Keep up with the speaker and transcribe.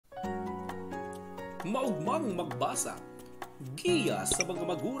Maugmang Magbasa. Giya sa mga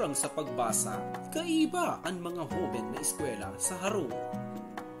magurang sa pagbasa, kaiba ang mga hoben na eskwela sa harong.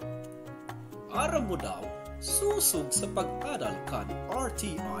 Aram mo daw, susog sa pag-aral kan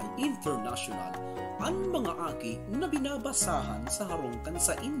RTI International ang mga aki na binabasahan sa harong kan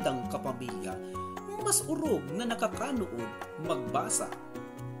sa indang kapamilya, mas urog na nakakanood magbasa.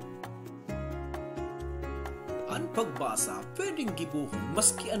 Ang pagbasa pwedeng gibuhon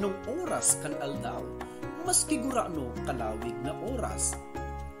maski anong oras kan aldaw, maski gurano kalawig na oras.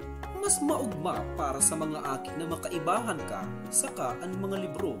 Mas maugma para sa mga aki na makaibahan ka saka ang mga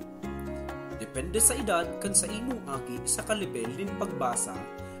libro. Depende sa edad kan sa imong aki sa kalibel din pagbasa,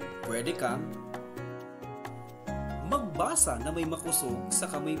 pwede kang magbasa na may makusog sa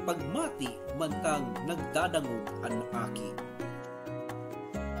kamay pagmati mantang nagdadangog ang aki.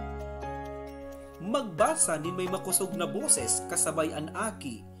 Magbasa ni may makusog na boses kasabay ang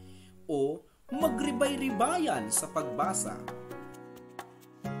aki o magribay-ribayan sa pagbasa.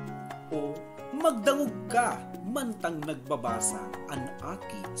 O magdangog ka mantang nagbabasa ang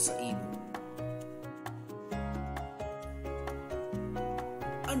aki sa imo.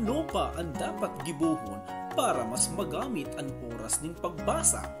 Ano pa ang dapat gibuhon para mas magamit ang oras ng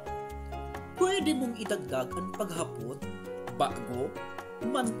pagbasa? Pwede mong idagdag ang paghapot, bago,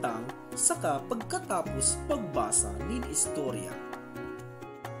 mantang, saka pagkatapos pagbasa ng istorya.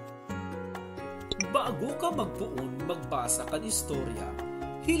 Bago ka magpuon magbasa kan istorya,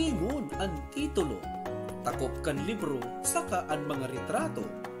 hilingon ang titulo, takop kan libro, saka ang mga retrato,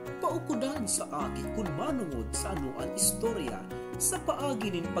 paukudan sa aki kung manungod sa ano ang istorya, sa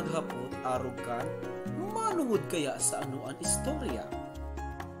paagi nin paghapot arog kan, manungod kaya sa ano ang istorya.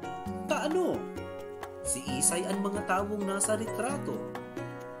 Taano? Si Isay ang mga tawong nasa retrato.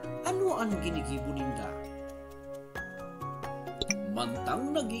 Ano ang ginigibo ninda? Mantang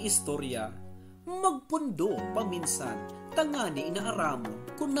nag-iistorya, magpundo paminsan, tangani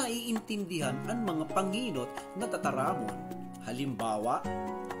inaaramon kung naiintindihan ang mga panginot na tataramon. Halimbawa,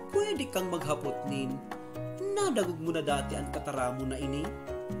 pwede kang maghapot nin, nadagog mo na dati ang kataramon na ini?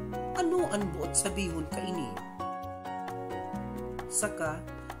 Ano ang buot sabihon ka ini? Saka,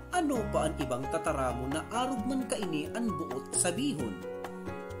 ano pa ang ibang tataramon na arog man ka ini ang buot sabihon?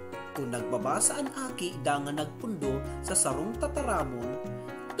 Kung nagbabasa ang aki dangan nagpundo sa sarong tataramon,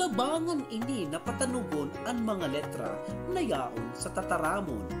 tabangan ini na patanugon ang mga letra na yaon sa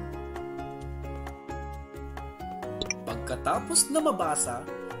tataramon. Pagkatapos na mabasa,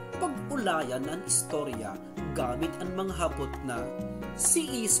 pag-ulayan ang istorya gamit ang mga hapot na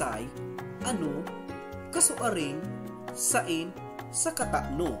si Isay, ano, kasuaring, sain, sa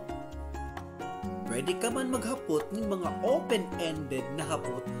katakno. Pwede ka man maghapot ng mga open-ended na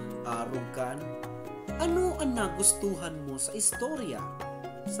hapot arog kan, ano ang nagustuhan mo sa istorya?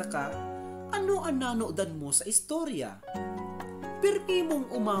 Saka, ano ang nanodan mo sa istorya? Pirmi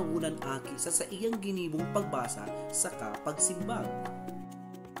mong umangunan aki sa iyang ginibong pagbasa saka pagsimbag.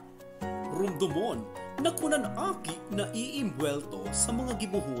 Rumdumon na kunan aki na iimbwelto sa mga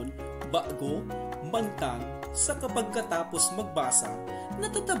gibuhon, bago, mantang, sa kapagkatapos magbasa,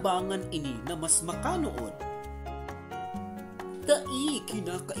 natatabangan ini na mas makanood. Dai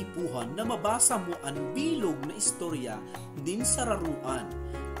kinakaipuhan na mabasa mo ang bilog na istorya din sa raruan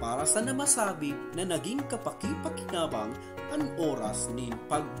para sa namasabi na naging kapaki-pakinabang ang oras nin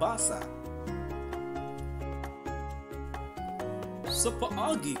pagbasa. Sa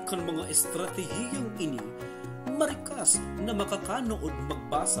paagi kan mga estratehiyang ini, marikas na makakanood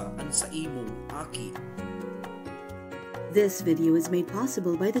magbasa ang sa imong aki. This video is made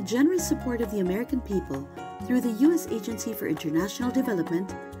possible by the generous support of the American people through the U.S. Agency for International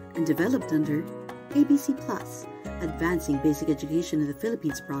Development and developed under ABC Plus, Advancing Basic Education in the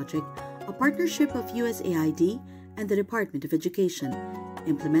Philippines Project, a partnership of USAID and the Department of Education,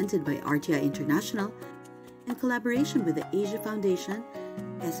 implemented by RTI International in collaboration with the Asia Foundation,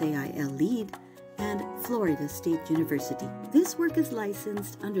 SAIL LEAD, and Florida State University. This work is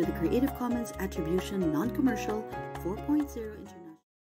licensed under the Creative Commons Attribution Non-Commercial 4.0 International.